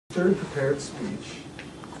Third prepared speech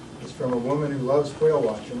is from a woman who loves whale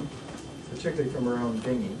watching, particularly from her own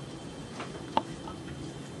dinghy.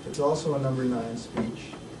 It's also a number 9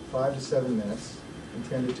 speech, 5 to 7 minutes,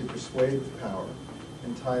 intended to persuade with power,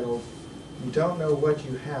 entitled, "You Don't Know What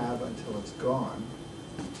You Have Until It's Gone,"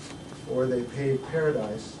 or "They Paved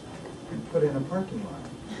Paradise and Put in a Parking Lot."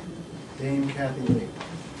 Dame Cathy Lee.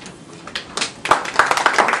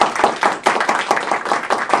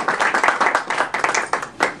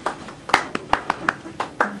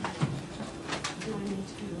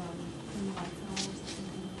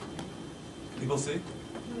 People see?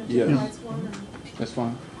 Yeah, that's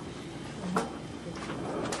fine.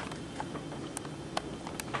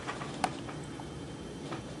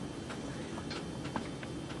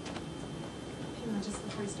 Just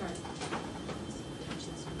before you start.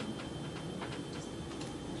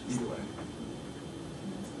 Either way.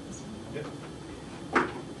 Yep.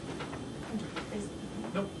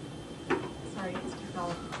 Nope. Sorry, it's too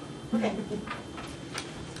dull. Okay.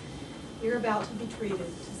 You're about to be treated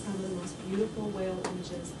to some of the most beautiful whale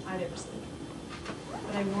images I've ever seen.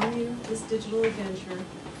 But I warn you, this digital adventure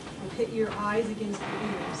will pit your eyes against your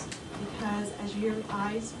ears, because as your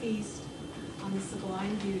eyes feast on the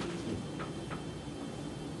sublime beauty of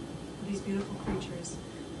these beautiful creatures,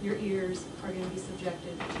 your ears are going to be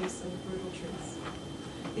subjected to some brutal truths.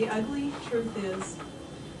 The ugly truth is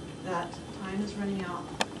that time is running out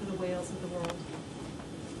for the whales of the world.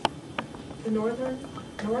 The North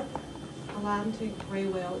Atlantic gray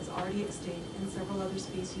whale is already extinct, and several other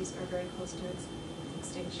species are very close to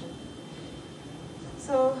extinction.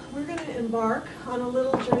 So we're going to embark on a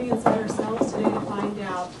little journey inside ourselves today to find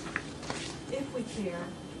out if we care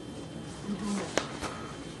and how much.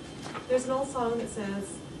 There's an old song that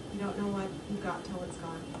says, "You don't know what you've got till it's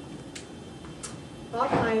gone."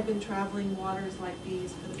 Bob and I have been traveling waters like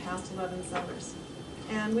these for the past 11 summers.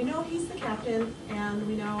 And we know he's the captain, and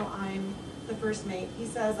we know I'm the first mate. He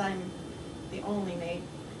says I'm the only mate,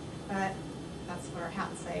 but that's what our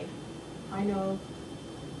hats say. I know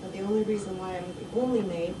that the only reason why I'm the only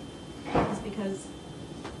mate is because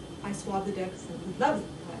I swab the decks, and he loves it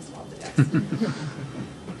when I swab the decks.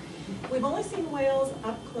 We've only seen whales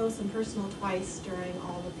up close and personal twice during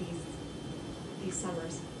all of these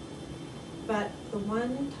summers. But the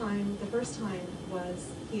first time was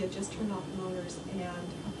he had just turned off the motors and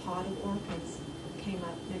a pod of orcas came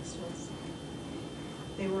up next to us.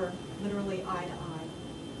 They were literally eye to eye.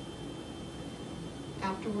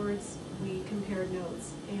 Afterwards, we compared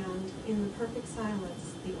notes, and in the perfect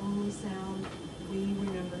silence, the only sound we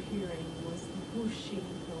remember hearing was the whooshing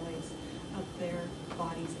noise of their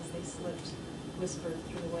bodies as they slipped, whispered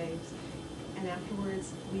through the waves. And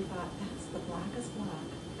afterwards, we thought, that's the blackest black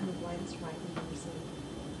and the whitest white we've ever seen.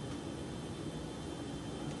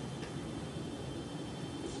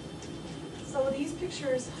 So these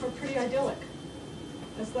pictures are pretty idyllic,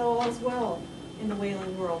 as though all's well in the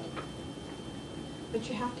whaling world. But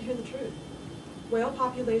you have to hear the truth. Whale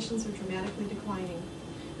populations are dramatically declining,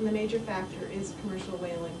 and the major factor is commercial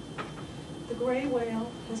whaling. The gray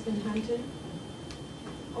whale has been hunted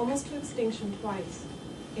almost to extinction twice,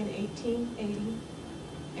 in 1880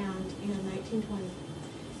 and in 1920.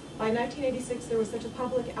 By 1986, there was such a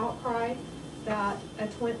public outcry that a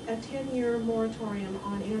 10-year moratorium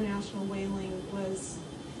on international whaling was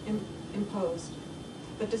imposed.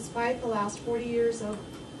 But despite the last 40 years of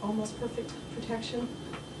almost perfect protection,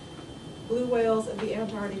 blue whales of the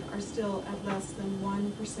Antarctic are still at less than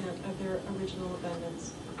 1% of their original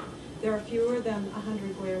abundance. There are fewer than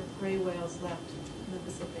 100 gray whales left in the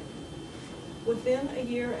Pacific. Within a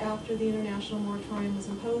year after the international moratorium was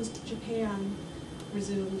imposed, Japan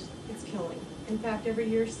resumed its killing. In fact, every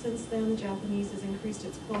year since then, the Japanese has increased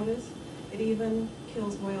its quotas. It even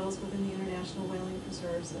kills whales within the international whaling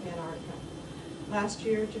preserves of Antarctica. Last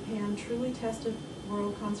year, Japan truly tested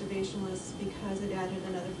world conservationists because it added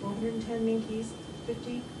another 410 minkies,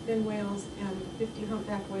 50 fin whales, and 50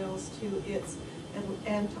 humpback whales to its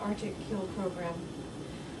Antarctic kill program.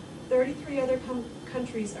 33 other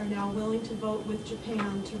countries are now willing to vote with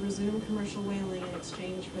Japan to resume commercial whaling in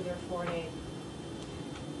exchange for their foreign aid.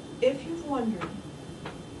 If you've wondered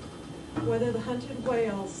whether the hunted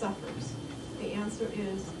whale suffers, the answer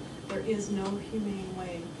is there is no humane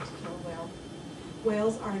way to kill a whale.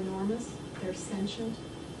 Whales are enormous, they're sentient,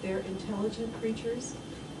 they're intelligent creatures,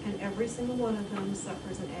 and every single one of them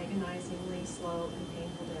suffers an agonizingly slow and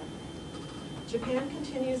painful death. Japan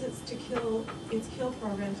continues its kill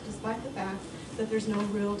programs despite the fact that there's no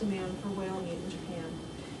real demand for whale meat in Japan.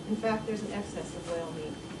 In fact, there's an excess of whale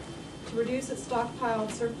meat. To reduce its stockpile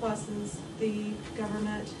of surpluses, the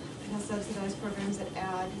government has subsidized programs that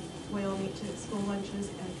add whale meat to school lunches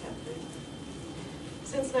and pet food.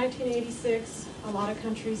 Since 1986, a lot of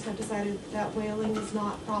countries have decided that whaling is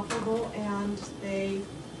not profitable, and they,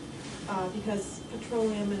 because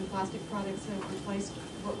petroleum and plastic products have replaced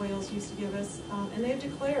what whales used to give us, and they've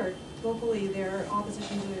declared vocally their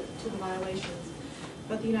opposition to the violations.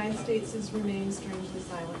 But the United States has remained strangely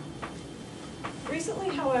silent. Recently,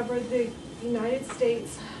 however, the United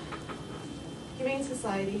States Humane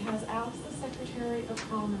Society has asked the Secretary of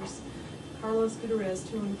Commerce, Carlos Gutierrez,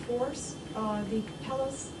 to enforce the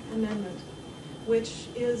Capellas Amendment, which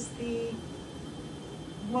is the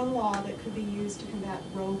one law that could be used to combat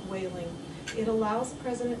rogue whaling. It allows the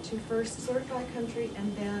president to first certify a country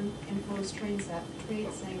and then impose trade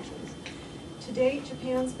sanctions. To date,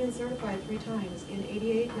 Japan's been certified 3 times, in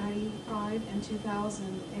 '88, '95, and 2000,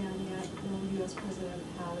 and yet no U.S. president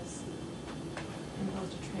has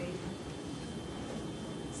imposed a trade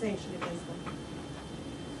sanction against them.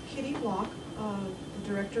 Kitty Block, the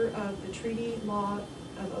director of the Treaty Law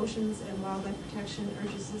of Oceans and Wildlife Protection,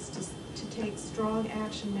 urges us to take strong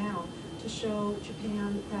action now to show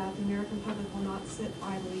Japan that the American public will not sit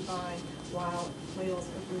idly by while whales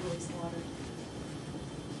are brutally slaughtered.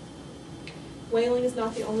 Whaling is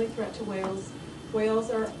not the only threat to whales. Whales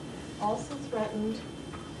are also threatened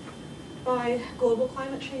by global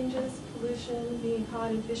climate changes, pollution, being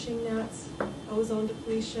caught in fishing nets, ozone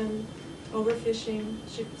depletion, overfishing,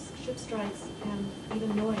 ship strikes, and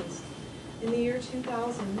even noise. In the year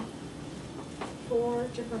 2000, 4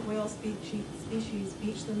 different whale species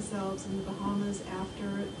beached themselves in the Bahamas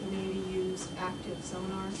after the Navy used active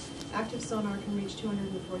sonar. Active sonar can reach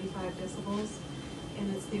 245 decibels,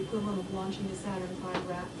 and it's the equivalent of launching a Saturn V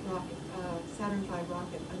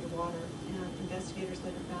rocket underwater. And investigators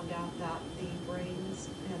later found out that the brains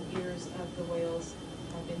and ears of the whales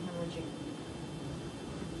have been hemorrhaging.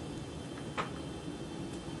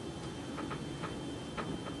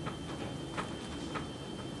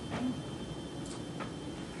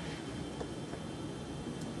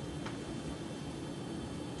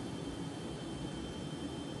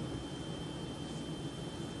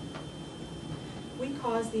 We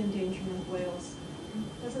cause the endangerment of whales.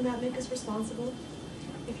 Doesn't that make us responsible?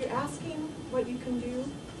 If you're asking what you can do,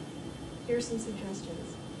 here's some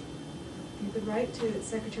suggestions. You could write to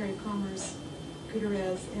Secretary of Commerce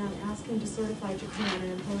Gutierrez and ask him to certify Japan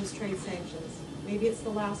and impose trade sanctions. Maybe it's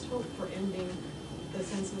the last hope for ending the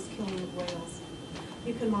senseless killing of whales.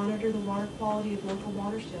 You can monitor the water quality of local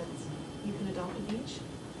watersheds. You can adopt a beach.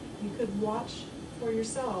 You could watch for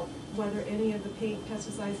yourself whether any of the paint,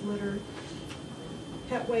 pesticides, litter,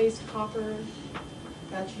 pet waste, copper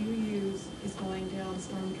that you use is going down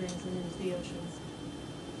storm drains and into the oceans.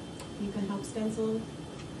 You can help stencil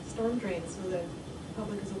storm drains so that the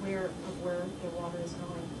public is aware of where their water is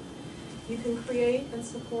going. You can create and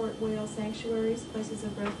support whale sanctuaries, places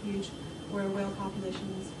of refuge where whale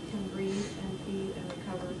populations can breathe and feed and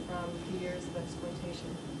recover from the years of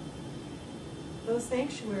exploitation. Those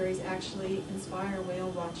sanctuaries actually inspire whale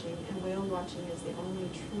watching, and whale watching is the only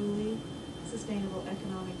truly sustainable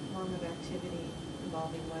economic form of activity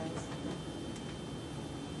involving whales.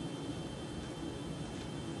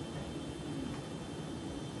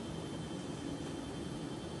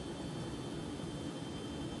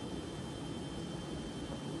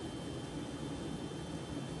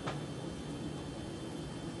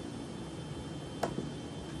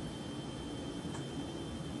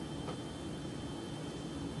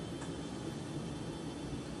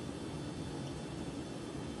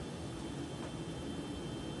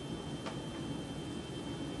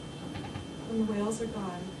 When the whales are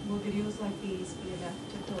gone, will videos like these be enough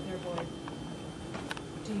to fill their void?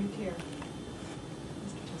 Do you care?